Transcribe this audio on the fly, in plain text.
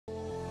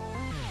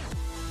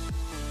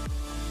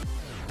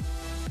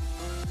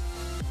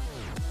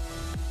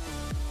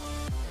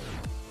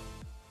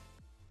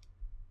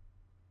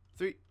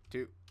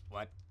2,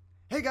 1.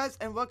 Hey guys,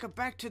 and welcome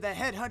back to the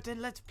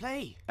Headhunting Let's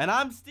Play. And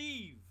I'm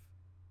Steve.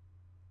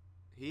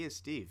 He is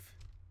Steve.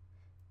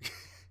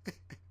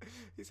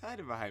 He's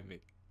hiding behind me.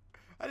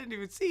 I didn't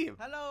even see him.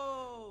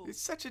 Hello. He's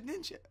such a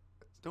ninja.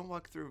 Don't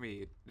walk through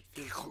me. It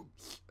feels.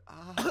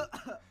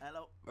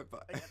 Hello. My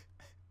butt.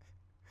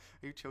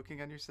 Are you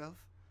choking on yourself?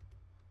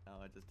 No,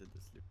 I just did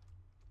this.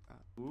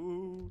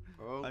 Ooh.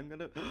 Oh. I'm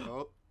gonna.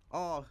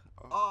 Oh.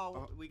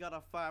 We got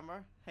a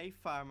farmer. Hey,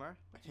 farmer.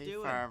 What you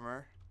doing? Hey,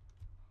 farmer.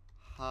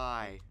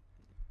 Hi.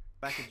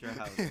 Back into your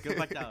house. Go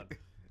back down.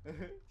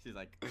 She's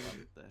like, what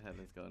the hell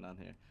is going on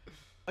here?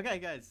 Okay,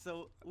 guys.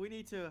 So we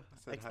need to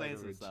explain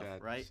some stuff,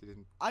 right?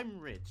 I'm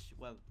rich.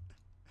 Well,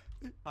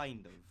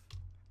 kind of.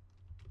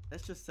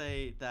 Let's just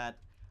say that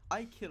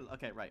I killed.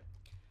 Okay, right.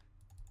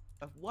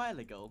 A while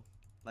ago,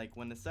 like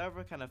when the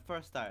server kind of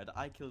first started,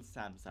 I killed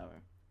Sam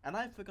Sour, and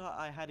I forgot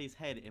I had his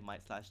head in my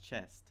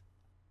chest,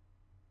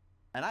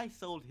 and I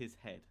sold his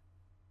head.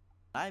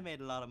 I made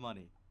a lot of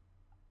money,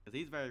 because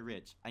he's very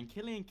rich. And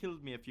Killian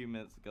killed me a few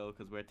minutes ago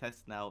because we're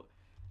testing out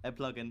a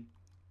plugin,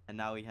 and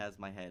now he has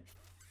my head.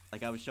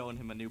 Like I was showing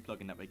him a new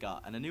plugin that we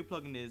got, and the new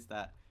plugin is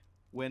that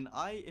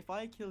if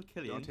I kill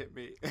Killian, don't hit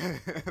me.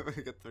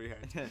 We got 3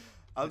 heads.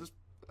 I'll just.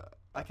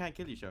 I can't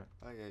kill you, sure.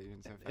 Oh yeah, you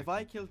didn't say. If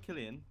I kill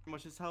Killian, pretty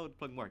much is how the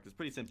plugin works. It's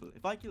pretty simple.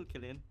 If I kill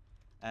Killian,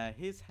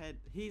 his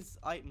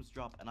items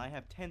drop, and I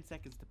have 10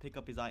 seconds to pick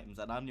up his items,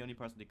 and I'm the only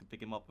person who can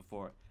pick him up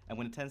before. And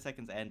when the 10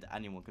 seconds end,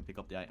 anyone can pick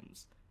up the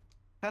items.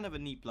 Kind of a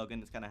neat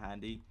plugin. It's kind of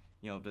handy.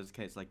 You know, if there's a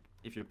case like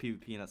if you're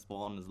PvPing at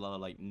spawn, there's a lot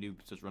of like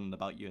noobs just running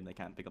about you, and they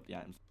can't pick up the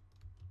items.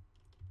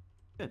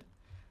 Good.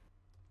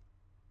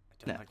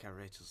 I don't like how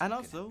Rachel's and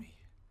looking also. at me.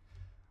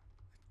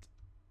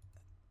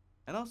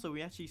 And also,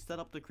 we actually set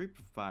up the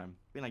creeper farm.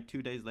 Been like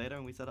 2 days later,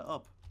 and we set it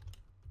up.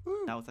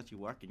 Woo. Now it's actually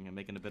working and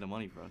making a bit of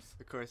money for us.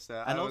 Of course, and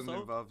I also,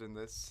 wasn't involved in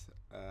this.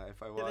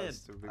 If I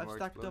was, there would be I've more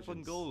stacked explosions. up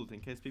on gold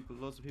in case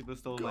lots of people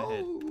stole Gold. my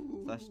head.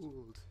 Does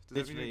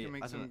that mean we can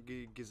make some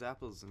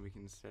gizapples and we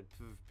can start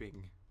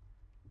pvping?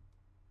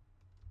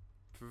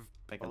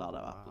 Make a lot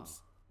of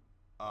apples.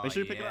 Oh, Make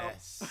sure you pick it up.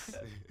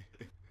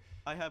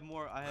 I have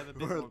a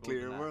bit more gold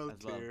than that world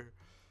as well. clear.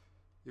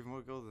 You have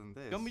more gold than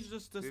this. You want me to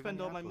just spend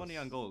all my money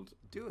on gold?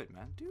 Do it,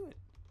 man. Do it.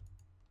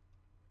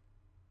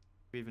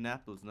 Even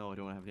apples? No, I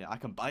don't have any. I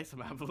can buy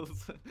some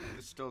apples. I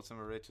just stole some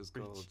of Rachel's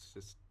gold.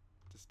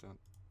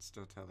 Just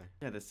don't tell her.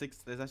 Yeah,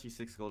 there's actually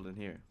 6 gold in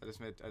here. I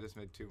just made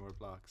 2 more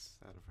blocks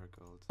out of her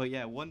gold. But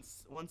yeah,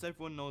 once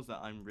everyone knows that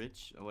I'm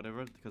rich or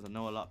whatever, because I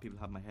know a lot of people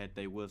have my head,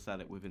 they will sell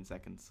it within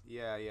seconds.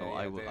 Yeah. So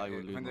I will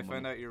lose when my they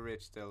find money. out you're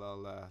rich, they'll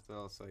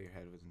all sell your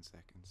head within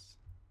seconds.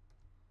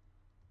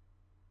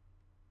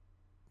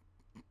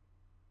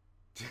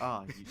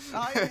 I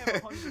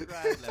have 100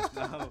 grand left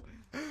now.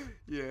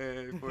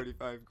 Yay,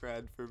 45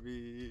 grand for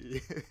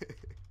me.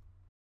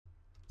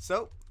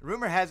 So,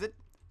 rumor has it,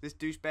 this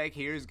douchebag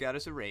here has got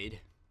us a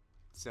raid.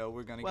 So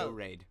we're gonna go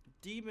raid.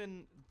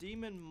 Demon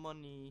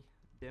Money,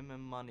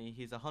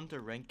 he's a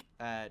hunter rank,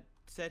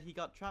 said he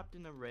got trapped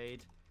in a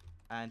raid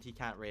and he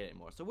can't raid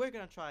anymore. So we're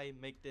gonna try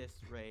make this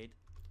raid.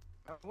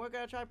 We're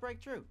gonna try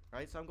break through,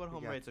 right? So I'm going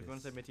home raid, so if you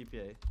wanna say my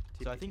TPA.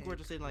 So I think we're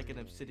just in like an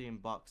obsidian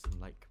box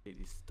and like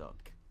completely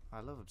stuck. I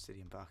love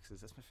obsidian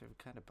boxes. That's my favorite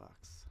kind of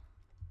box.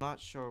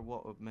 Not sure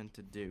what we're meant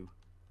to do.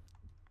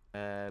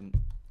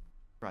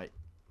 Right.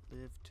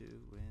 Live to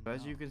win. So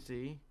as you can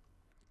see,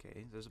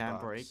 okay, there's a can't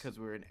box. break because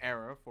we're in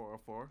error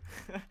 404.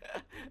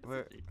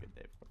 Where? Such a good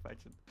day for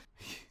perfection.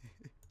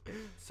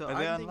 So Are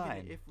they I'm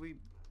online? thinking if we,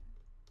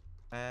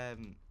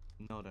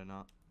 no, they're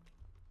not.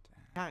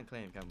 Damn. Can't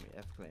claim, can we?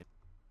 F claim.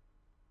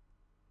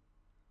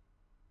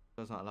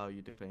 Does not allow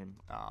you to claim.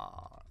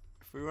 Aw,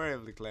 if we were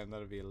able to claim,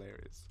 that'd be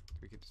hilarious.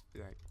 We could just be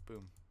like,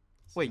 boom.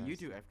 Wait, you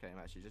do F claim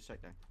actually? Just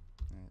check there.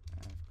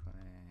 F claim.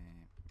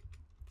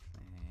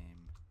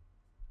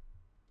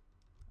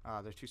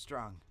 Ah, they're too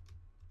strong.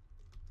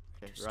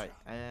 Okay, right.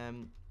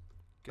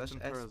 Get some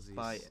let's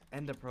buy pearlsies.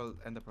 Ender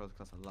pearls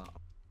cost a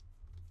lot.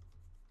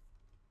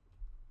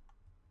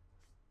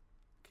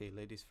 Okay,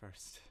 ladies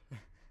first.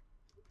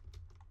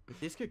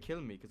 This could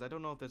kill me because I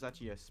don't know if there's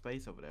actually a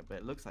space over there, but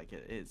it looks like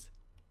it is.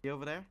 See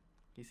over there?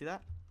 You see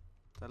that?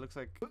 That looks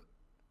like.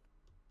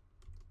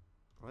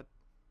 What?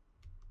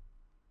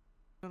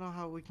 I don't know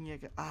how we can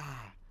get.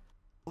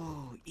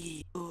 Well,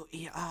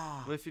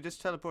 if you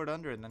just teleport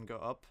under and then go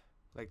up,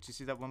 like, do you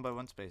see that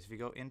 1x1 space? If you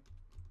go in.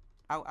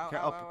 Ow, Okay,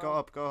 ow, up, go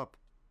up, go up.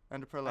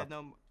 Ender pearl up.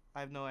 I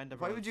have no ender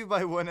Why pearls. would you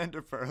buy 1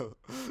 ender pearl?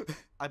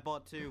 I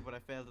bought 2, but I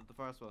failed at the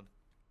first one.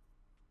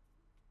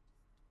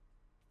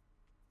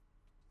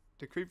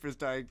 The creeper's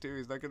dying too.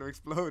 He's not gonna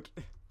explode.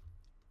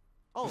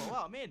 Oh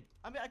wow, I'm in.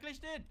 I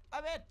glitched in.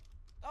 I'm in.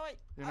 Oh wait.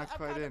 You're not I'm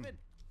quite kind in. of Do you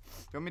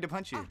want me to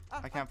punch you?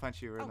 I can't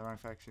punch you. We're in the ow. wrong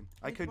faction.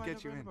 I could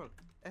get you in.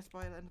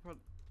 S-By ender pearl.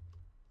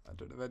 I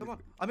don't know. Come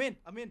on. I'm in.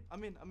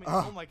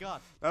 Oh. Oh my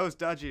god. That was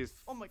dodgy as.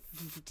 Oh my.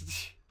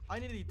 I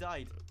nearly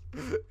died.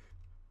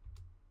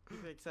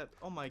 Except,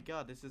 oh my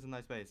god, this is a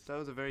nice base. That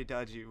was a very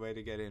dodgy way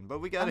to get in, but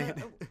we got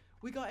in.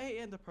 We got 8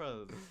 ender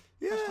pearls.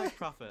 Yeah. Hashtag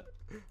profit.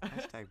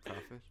 Hashtag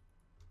profit.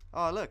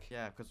 Oh look.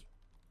 Yeah, because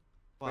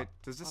What? Wait,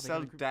 does this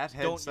sell that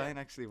head sign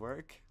actually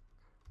work?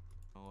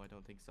 Oh, I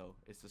don't think so.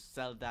 It's to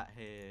sell that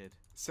head.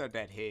 Sell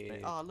that head.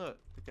 Wait, oh, look.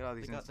 Look at all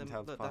these instant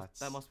health pots.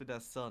 That must be their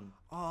son.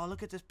 Oh,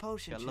 look at this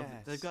potion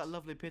chest. They've got a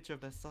lovely picture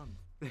of their son.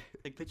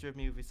 Take a picture of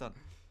me with your son.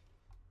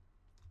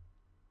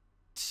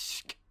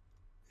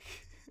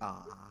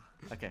 Ah.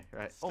 Okay,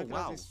 right. Oh,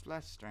 wow.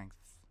 Splash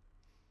strength.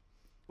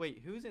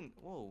 Wait, who's in...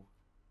 Whoa.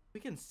 We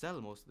can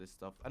sell most of this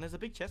stuff. And there's a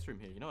big chest room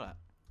here, you know that?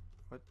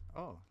 What?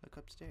 Oh, look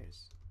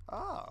upstairs.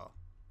 Oh.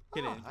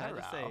 Kidding, can I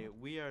just say,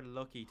 we are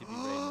lucky to be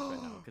raiding this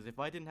right now. Because if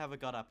I didn't have a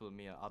god apple in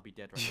me, I'll be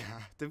dead right now.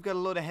 Yeah, they've got a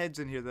load of heads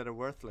in here that are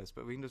worthless,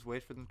 but we can just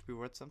wait for them to be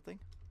worth something.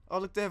 Oh,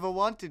 look, they have a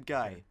wanted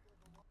guy.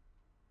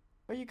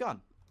 Where you gone?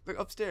 Look,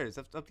 upstairs,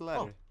 up the ladder.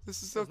 Oh,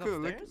 this is so cool.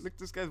 Look,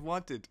 this guy's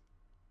wanted.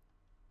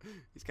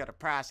 He's got a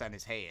price on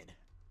his head.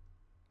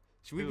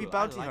 Should we be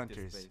bounty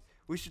hunters?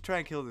 We should try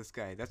and kill this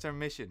guy. That's our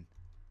mission.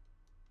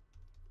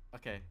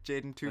 Okay.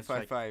 Jaden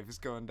 255 is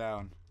going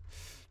down.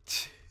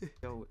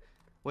 Yo,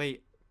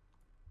 wait.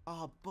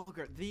 Oh,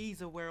 bugger.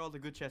 These are where all the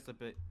good chests will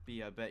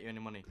be, I bet you any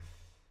money.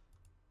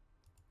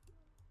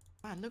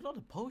 Man, look at all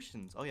the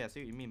potions. Oh, yeah, I see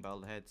what you mean by all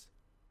the heads.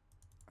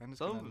 Some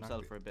of them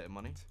sell for a bit of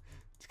money.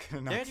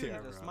 They're doing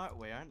it the smart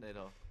way, aren't they,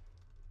 though?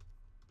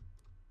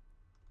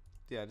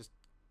 Yeah, just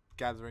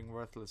gathering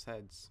worthless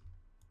heads.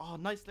 Oh,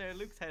 nice there.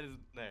 Luke's head is in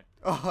there.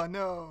 Oh,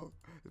 no.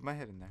 Is my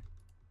head in there?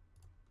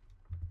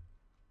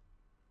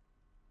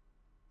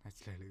 Nice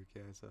there, Luke.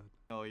 Yeah, I saw it.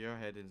 Oh, your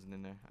head isn't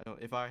in there. I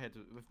don't. If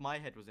my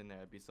head was in there,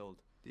 I'd be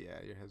sold.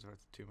 Yeah, your head's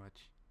worth too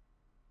much.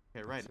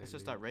 Okay, right. Let's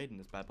just start raiding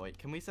this bad boy.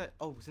 Can we set?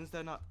 Oh, since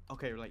they're not.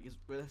 Okay, like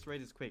let's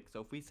raid this quick. So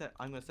if we set,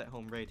 I'm gonna set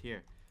home raid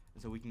here,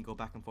 and so we can go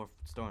back and forth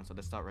storing. So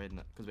let's start raiding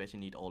it because we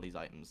actually need all these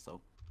items.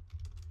 So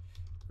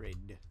raid.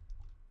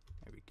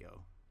 There we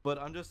go. But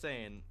I'm just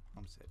saying.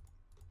 I'm set.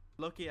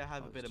 Lucky I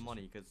have a bit of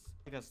money because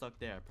if I got stuck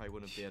there, I probably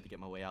wouldn't be able to get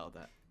my way out of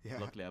that. Yeah.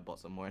 Luckily, I bought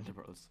some more ender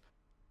pearls.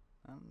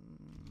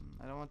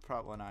 I don't want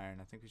prot 1 iron.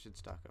 I think we should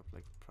stock up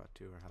like prot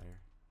 2 or higher.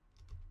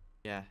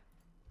 Yeah.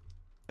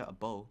 Got a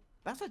bow.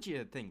 That's actually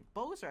a thing.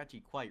 Bows are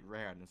actually quite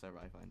rare in the server,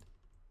 I find.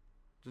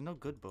 There's no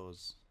good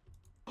bows.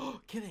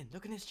 Oh, Killian,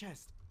 look in this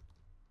chest.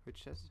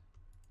 Which chest?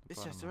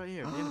 This chest right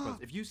here, the ender pearls.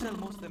 If you sell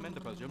most of them ender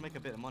pearls, you'll make a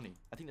bit of money.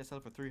 I think they sell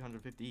for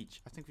 350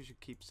 each. I think we should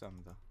keep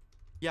some though.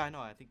 Yeah, I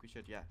know. I think we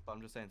should. Yeah, but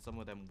I'm just saying some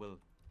of them will.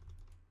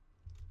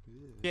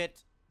 Yeah.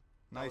 Shit.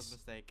 Nice. That was a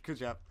mistake. Good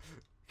job.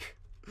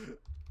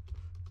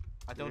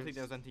 I don't think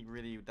there's anything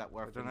really that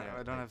worth in there.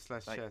 I don't have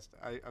slash chest.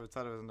 I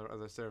thought it was on the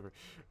other server.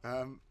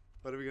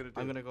 What are we gonna do?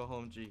 I'm gonna go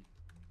home, G.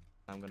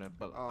 I'm gonna.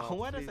 But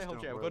why did I say home,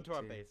 G? I'm going to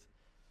our base.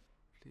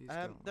 Please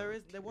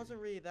there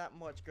wasn't really that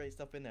much great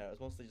stuff in there. It was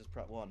mostly just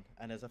prep 1,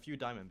 and there's a few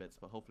diamond bits,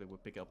 but hopefully we'll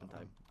pick it up in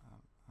time.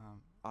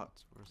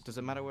 Does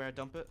it matter where I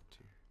dump it?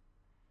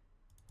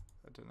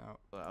 I don't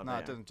know. No,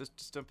 it doesn't.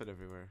 Just dump it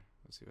everywhere.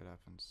 We'll see what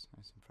happens.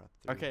 Nice and prot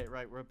 3. Okay,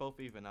 right. We're both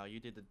even now. You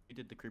did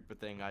the creeper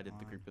thing. I did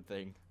the creeper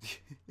thing.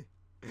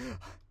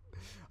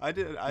 I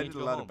did a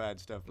lot of bad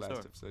stuff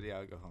last episode. Yeah,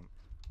 I'll go home.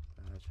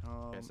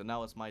 Okay, so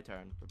now it's my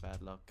turn for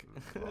bad luck.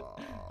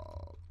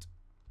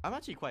 I'm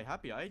actually quite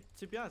happy.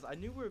 To be honest, I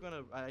knew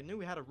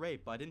we had a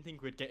raid, but I didn't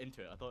think we'd get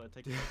into it. I thought it'd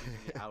take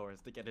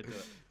hours to get into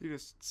it. You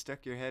just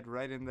stuck your head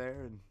right in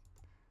there and.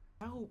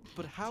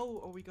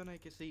 How are we gonna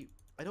see?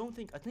 I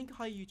think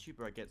high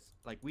YouTuber gets,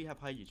 like, we have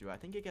high YouTuber. I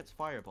think it gets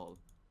fireball.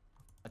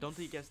 I don't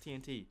think it gets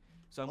TNT.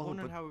 So I'm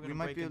wondering how we're gonna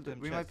break into them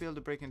chests. We might be able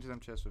to break into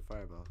them chests with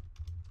fireball.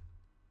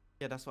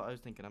 Yeah, that's what I was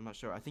thinking. I'm not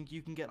sure. I think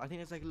you can get. I think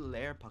there's like a little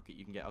air pocket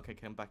you can get. Okay,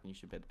 come back and you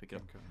should be able to pick it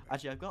up.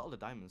 Actually, I've got all the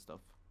diamond stuff.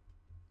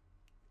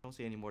 I don't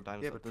see any more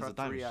diamond stuff. Yeah, but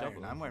prot 3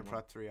 iron. I'm wearing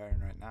prot 3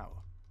 iron right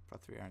now.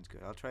 Prot 3 iron's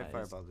good. I'll try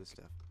fireball this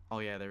stuff. Oh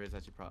yeah, there is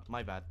actually prot.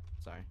 My bad.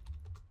 Sorry.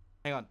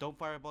 Hang on, don't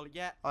fireball it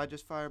yet. I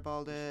just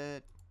fireballed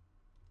it.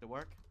 Did it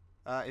work?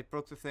 It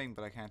broke the thing,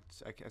 but I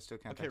still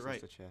can't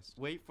access the chest.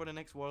 Wait for the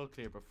next world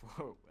clear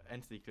before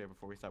entity clear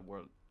before we start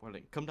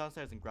worlding. Come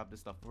downstairs and grab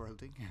this stuff.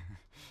 Worlding.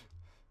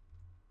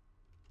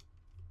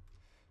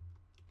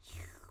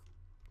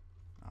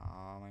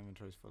 Oh, my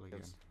inventory's full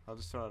again. I'll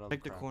just throw out all the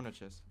crap. Pick the corner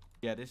chest.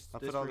 Yeah, this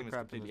room is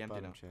completely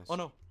empty now. Chest. Oh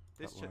no,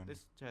 this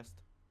chest.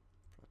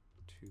 Prot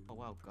 2. Oh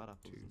wow, god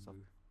apples and stuff.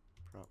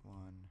 Prot 1.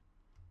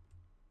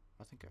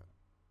 I think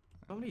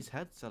some of these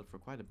heads sell for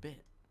quite a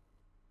bit.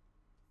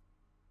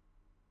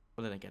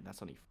 Well then again,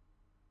 that's only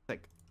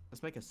like,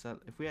 let's make a sell.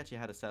 If we actually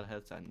had a sell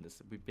head sign in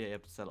this, we'd be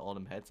able to sell all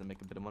them heads and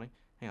make a bit of money.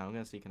 Hang on, I'm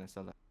gonna see, can I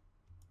sell that?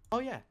 Oh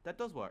yeah, that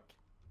does work.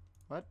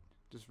 What?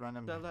 Just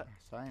random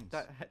signs.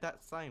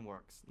 That sign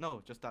works.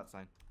 No, just that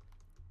sign.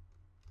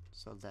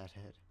 Sell that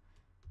head.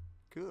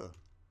 Cool.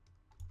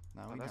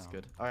 Now we know. That's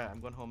good. Alright, I'm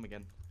going home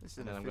again.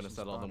 And then I'm gonna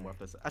sell all them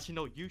worthless. Actually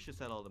no, you should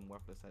sell all them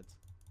worthless heads.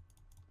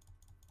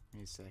 Give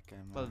me a sec.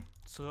 Well,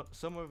 so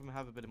some of them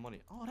have a bit of money.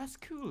 Oh, that's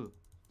cool.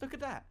 Look at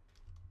that.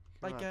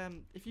 Like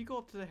if you go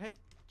up to the head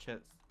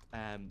chest,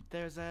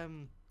 there's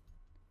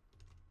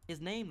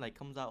his name like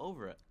comes out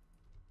over it.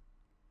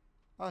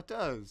 Oh, it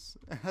does.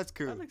 That's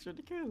cool. That looks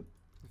really cool.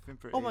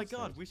 Oh my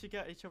god, we should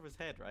get each other's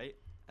head, right?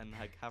 And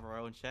like have our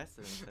own chest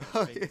and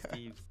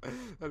Steve's.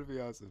 That'd be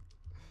awesome.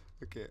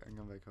 Okay, I'm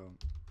going back home.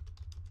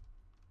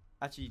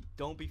 Actually,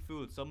 don't be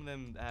fooled. Some of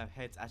them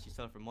heads actually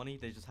sell for money.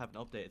 They just haven't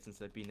updated since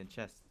they've been in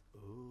chests.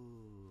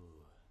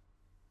 Ooh.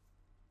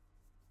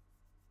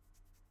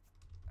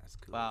 That's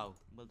cool. Wow,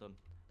 well done.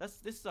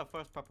 This is our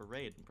first proper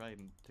raid and probably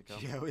to come.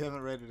 Yeah, we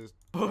haven't raided this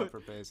proper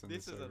base on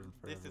this server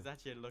This is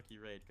actually a lucky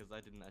raid because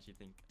I didn't actually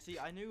think. See,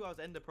 I knew I was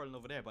ender pearling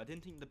over there, but I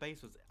didn't think the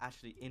base was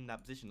actually in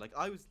that position. Like,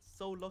 I was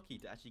so lucky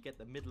to actually get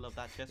the middle of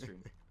that chest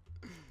room.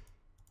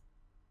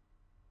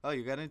 Oh,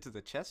 you got into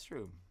the chest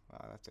room.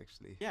 Wow, that's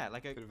actually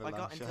like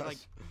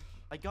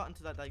I got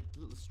into that like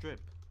little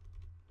strip.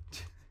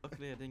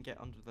 Luckily, I didn't get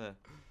under the.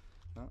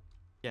 No.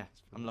 Yeah,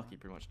 I'm lucky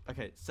pretty much.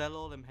 Okay, sell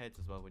all them heads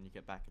as well when you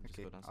get back and just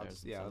go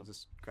downstairs. I'll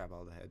just grab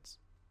all the heads.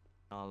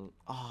 Oh,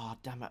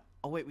 damn it.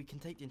 Oh, wait, we can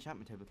take the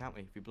enchantment table, can't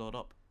we? If we blow it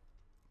up.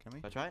 Can we?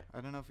 Can I try it?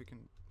 I don't know if we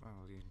can.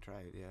 Well, you can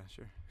try it, yeah,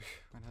 sure.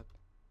 Why not?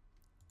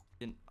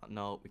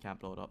 No, we can't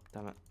blow it up.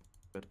 Damn it.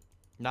 Good.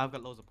 Now I've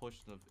got loads of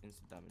potions of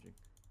instant damaging.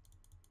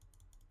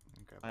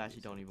 I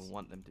actually don't even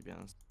want them, to be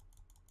honest.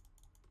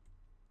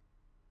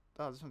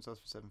 Oh, this one sells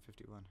for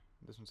 751.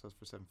 This one sells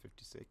for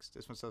 756.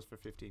 This one sells for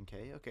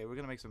 15k. Okay, we're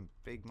gonna make some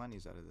big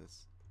monies out of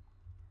this.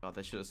 God,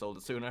 they should have sold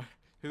it sooner.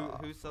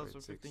 Who sells for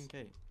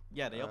 15k?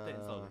 Yeah, they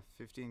updated sold it.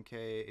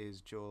 15k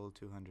is Joel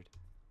 200.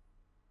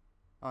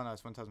 Oh no,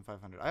 it's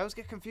 1,500. I always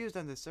get confused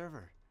on this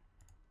server.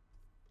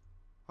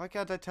 Why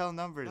can't I tell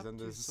numbers on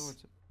this?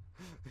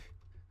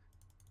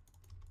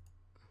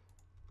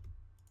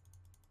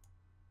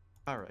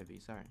 Alright, V,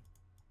 sorry.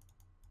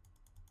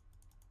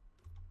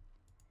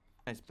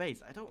 Nice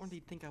base. I don't really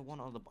think I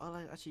want all the.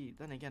 Actually,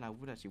 then again, I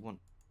would actually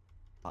want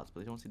parts, but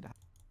they don't seem to have.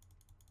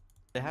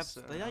 They have.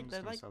 They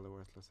like sell the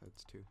worthless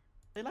heads too.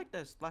 They like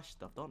their splash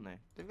stuff, don't they?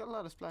 They've got a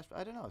lot of splash.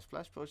 I don't know.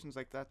 Splash potions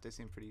like that, they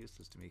seem pretty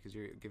useless to me because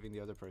you're giving the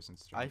other person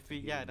strength. I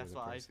feel that's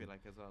what I feel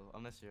like as well.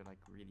 Unless you're like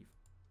really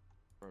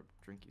for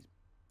drinkies.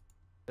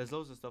 There's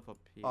loads of stuff up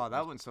here. Oh,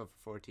 that one sold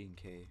for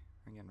 14k.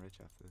 I'm getting rich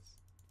off this.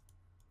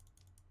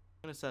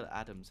 I'm gonna sell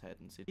Adam's head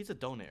and see. He's a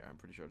donator, I'm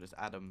pretty sure. Just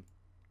Adam.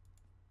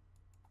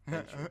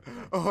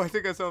 Oh, I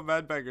think I saw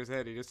Madbanger's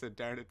head. He just said,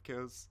 "Darn it,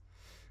 kills."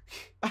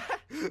 Wait,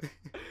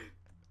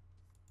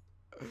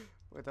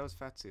 that was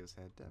Fatsio's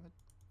head. Damn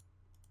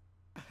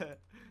it.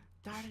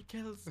 Darn it,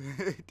 kills.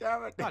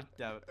 Damn it. God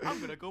damn it.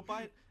 I'm gonna go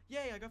buy it.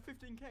 Yay, I got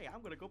 15k.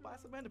 I'm gonna go buy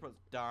some ender pearls.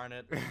 Darn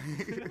it.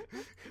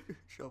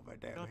 Show my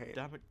damn God head.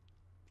 Damn it.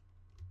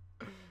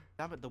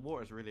 Damn it, the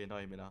water's really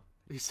annoying me now.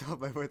 You saw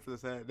my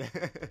worthless head.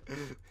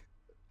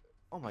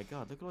 Oh my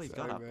god, look at all these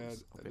Sorry, god man.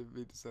 apples. I didn't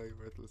mean to say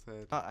worthless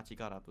head. Not actually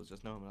god apples,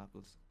 just normal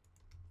apples.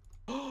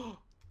 Oh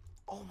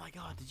my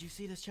god, did you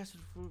see this chest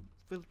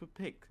filled with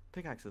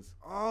pickaxes?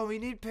 Oh, we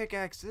need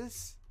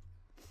pickaxes.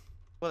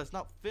 Well, it's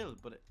not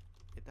filled, but it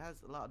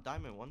has a lot of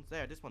diamond ones.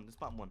 There, this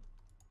bottom one.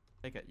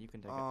 Take it, you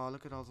can take it. Oh,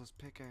 look at all those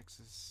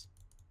pickaxes.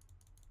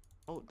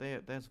 Oh,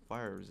 there's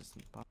fire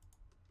resistant.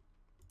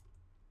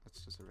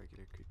 That's just a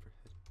regular creeper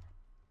head.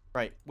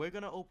 Right, we're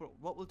gonna open.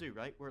 What we'll do,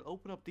 right? We'll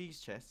open up these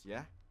chests,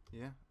 yeah.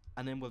 Yeah.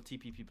 And then we'll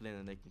TP people in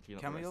and they can clean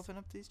up. Can we open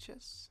up these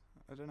chests?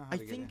 I don't know how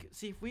to get in.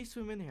 See, if we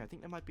swim in here, I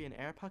think there might be an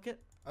air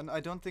pocket. And I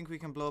don't think we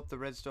can blow up the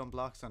redstone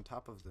blocks on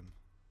top of them.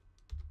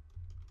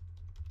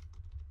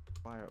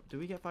 Fire up. Do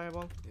we get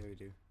fireball? Yeah, we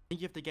do. I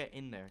think you have to get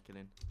in there,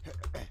 Killian.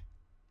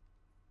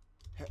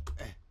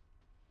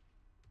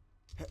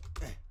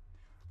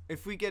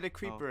 If we get a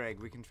creeper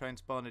egg, we can try and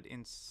spawn it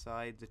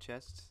inside the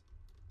chest.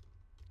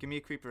 Give me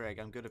a creeper egg.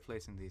 I'm good at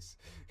placing these.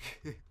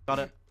 Got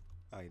it.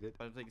 Oh, you did?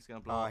 I don't think it's gonna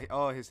blow up.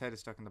 Oh, his head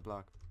is stuck in the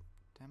block.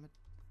 Damn it.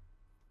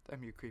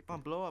 Damn you, creeper. Come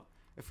on, blow up.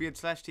 If we had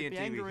slash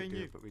TNT, we could do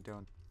you. it, but we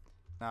don't.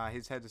 Nah,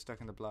 his head is stuck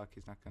in the block.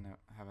 He's not gonna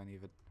have any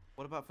of it.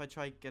 What about if I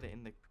try get it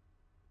in the...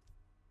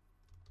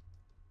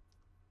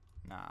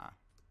 Nah.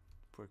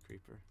 Poor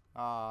creeper.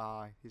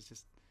 Ah, he's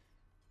just...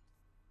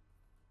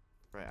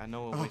 Right, I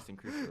know I'm wasting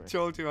creeper. Right?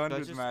 Joel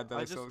 200's mad that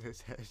I sold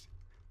his head.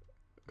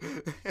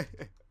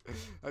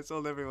 I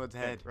sold everyone's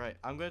head. Right,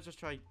 I'm gonna just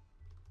try...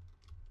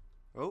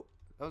 Oh,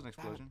 that was an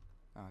explosion.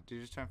 Oh, did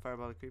you just try and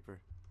fireball the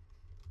creeper?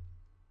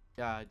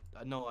 Yeah,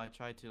 no, I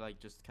tried to like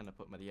just kind of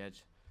put him at the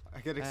edge.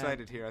 I get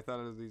excited here. I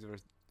thought these were.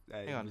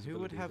 Hang on, who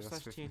would have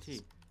slash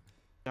TNT?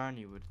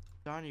 Darny would.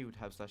 Darny would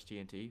have slash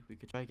TNT. We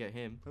could try get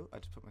him. Oh, I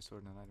just put my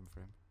sword in an item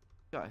frame.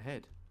 Got a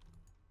head.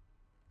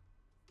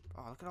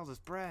 Oh, look at all this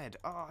bread.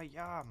 Oh,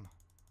 yum.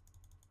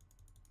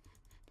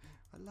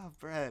 I love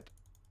bread.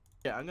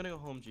 Yeah, I'm gonna go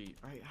home, G.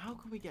 Right, how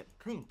can we get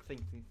think.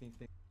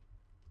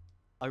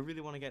 I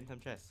really want to get into them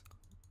chests.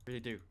 Really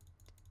do.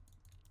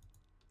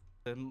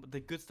 The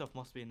good stuff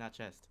must be in that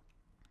chest.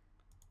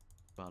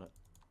 About it.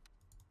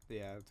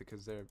 Yeah,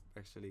 because they're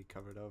actually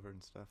covered over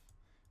and stuff.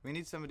 We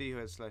need somebody who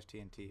has slash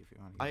TNT if you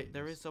want to.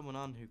 There is someone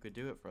on who could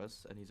do it for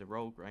us, and he's a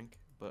rogue rank,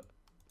 but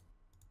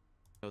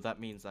so that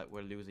means that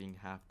we're losing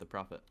half the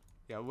profit.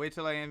 Yeah, wait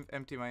till I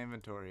empty my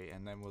inventory,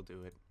 and then we'll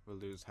do it. We'll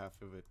lose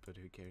half of it, but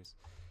who cares?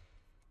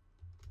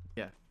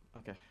 Yeah.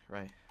 Okay.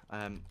 Right.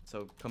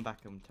 So come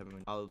back and tell me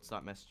when I'll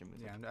start messaging with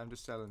you. Yeah, I'm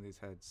just selling these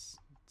heads.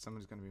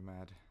 Someone's gonna be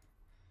mad.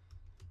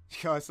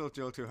 Yeah, I sold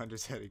Joel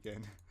 200's head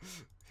again.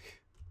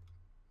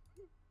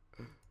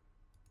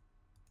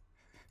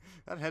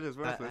 That head is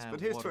worthless, but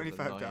here's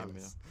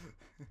 $25.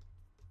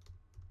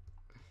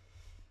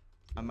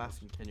 I'm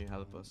asking, can you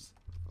help us?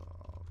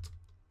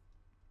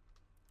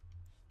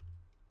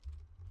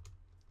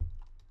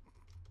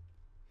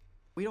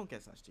 We don't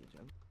get such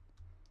detail.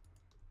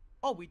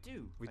 Oh, we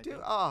do. We do?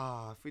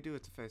 Ah, if we do,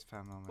 it's a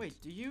facepalm moment. Wait,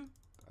 do you?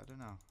 I don't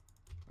know.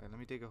 Wait, let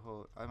me dig a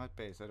hole. I'm at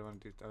base. I don't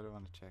want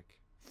to check.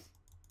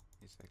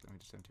 Wait a sec. Let me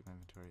just empty my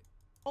inventory.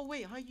 Oh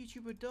wait, hi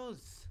YouTuber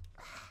does.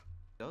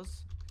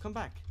 Does? Come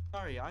back.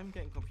 Sorry, I'm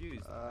getting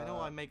confused. I know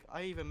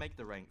I even make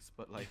the ranks,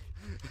 but like.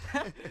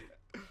 Red.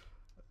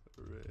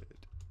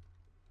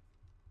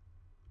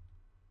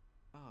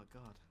 Oh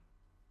god.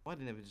 Why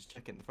didn't I just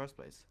check it in the first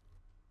place?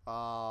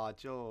 Ah,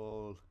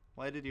 Joel.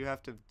 Why did you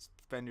have to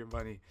spend your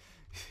money?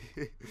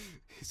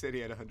 He said he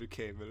had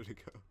 100k a minute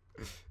ago.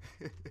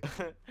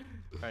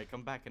 Alright,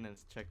 come back and then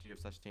check your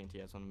slash TNT.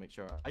 I just want to make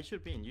sure. I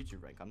should be in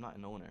YouTube rank. I'm not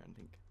an owner, I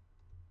think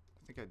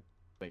I'd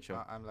wait,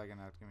 sure. I'm lagging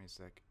out. Give me a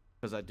sec.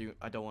 Because I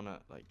don't want to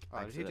like.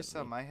 Oh, did he just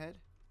sell my head?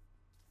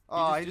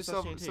 Oh, he just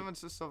sold. Someone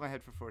just sold my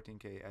head for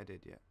 14k. I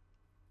did,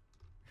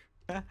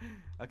 yeah.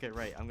 Okay,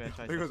 right. I'm gonna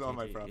try. There goes all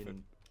my profit.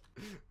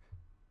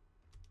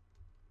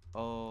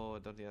 Oh, I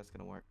don't think that's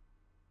gonna work.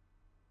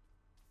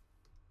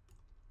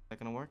 Is that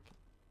gonna work?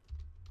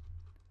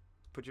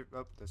 Put your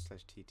that's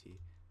slash TT.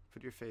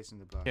 Put your face in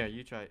the block. Here,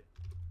 you try.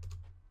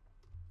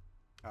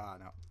 Ah,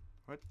 no.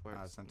 What?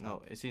 Ah, it's on top.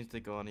 No, it seems to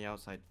go on the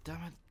outside. Damn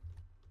it.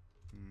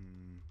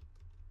 Hmm.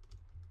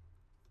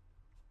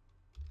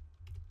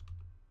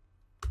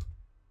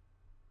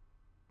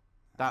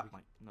 That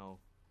might no.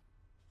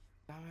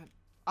 Damn it!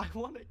 I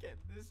want to get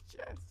this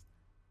chest.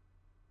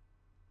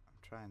 I'm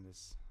trying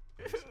this.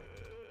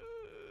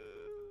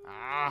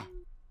 Ah!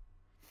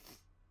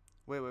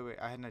 Wait.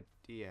 I had an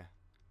idea.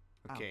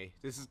 Okay,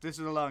 this is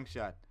a long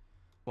shot.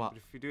 What? But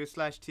if you do a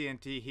slash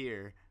TNT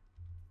here,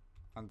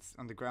 on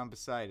the ground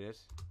beside it,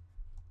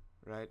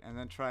 right, and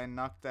then try and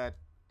knock that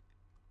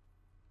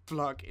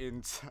block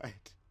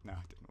inside. No,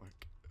 it didn't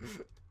work.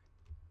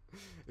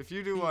 If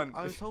you do one,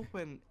 I was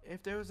hoping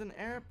if there was an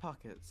air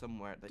pocket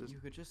somewhere that you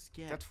could just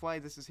get. That's why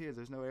this is here.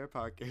 There's no air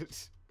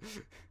pocket.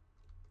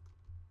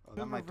 Oh,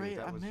 that might do it.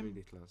 That was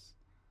really close.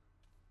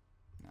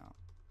 No.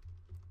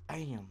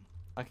 Damn.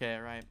 Okay,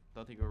 right.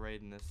 Don't think we're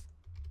raiding this.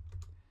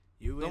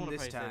 You win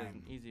this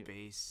time. Easy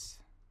base.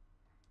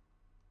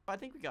 I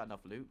think we got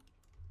enough loot.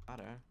 I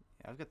don't know.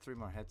 Yeah, I've got 3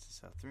 more heads to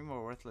sell. 3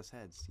 more worthless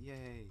heads.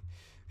 Yay.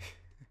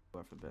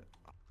 Worth a bit.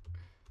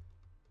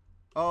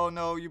 Oh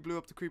no, you blew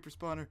up the creeper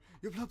spawner.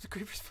 You blew up the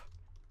creeper spawner.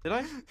 Did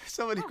I? There's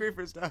so many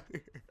creepers down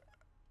here.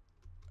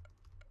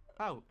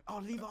 How? Oh,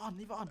 leave it on.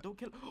 Leave it on. Don't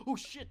kill. Oh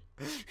shit.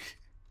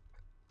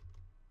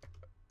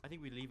 I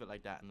think we leave it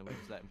like that and then we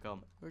just let him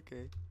come.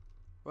 Okay.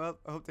 Well,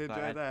 I hope they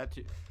enjoy that.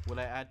 Will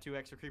I add 2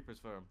 extra creepers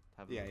for him?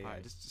 Yeah,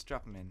 just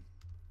drop him in.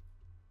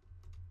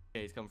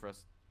 Okay, he's coming for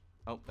us.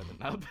 Oh, that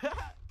didn't help.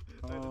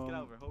 Let's get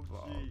over. Home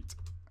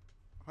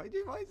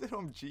G. Why is it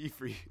home G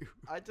for you?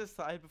 I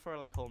prefer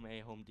like home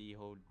A, home D,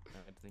 home.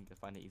 I think I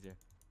find it easier.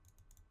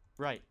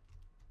 Right.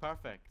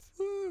 Perfect.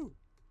 Woo!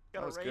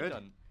 Got a raid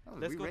done.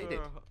 Let's go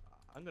to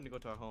I'm gonna go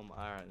to our home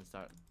R and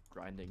start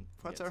grinding.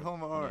 What's our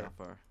home R?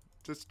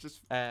 Just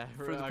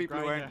for the people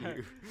who aren't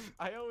you.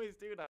 I always do that.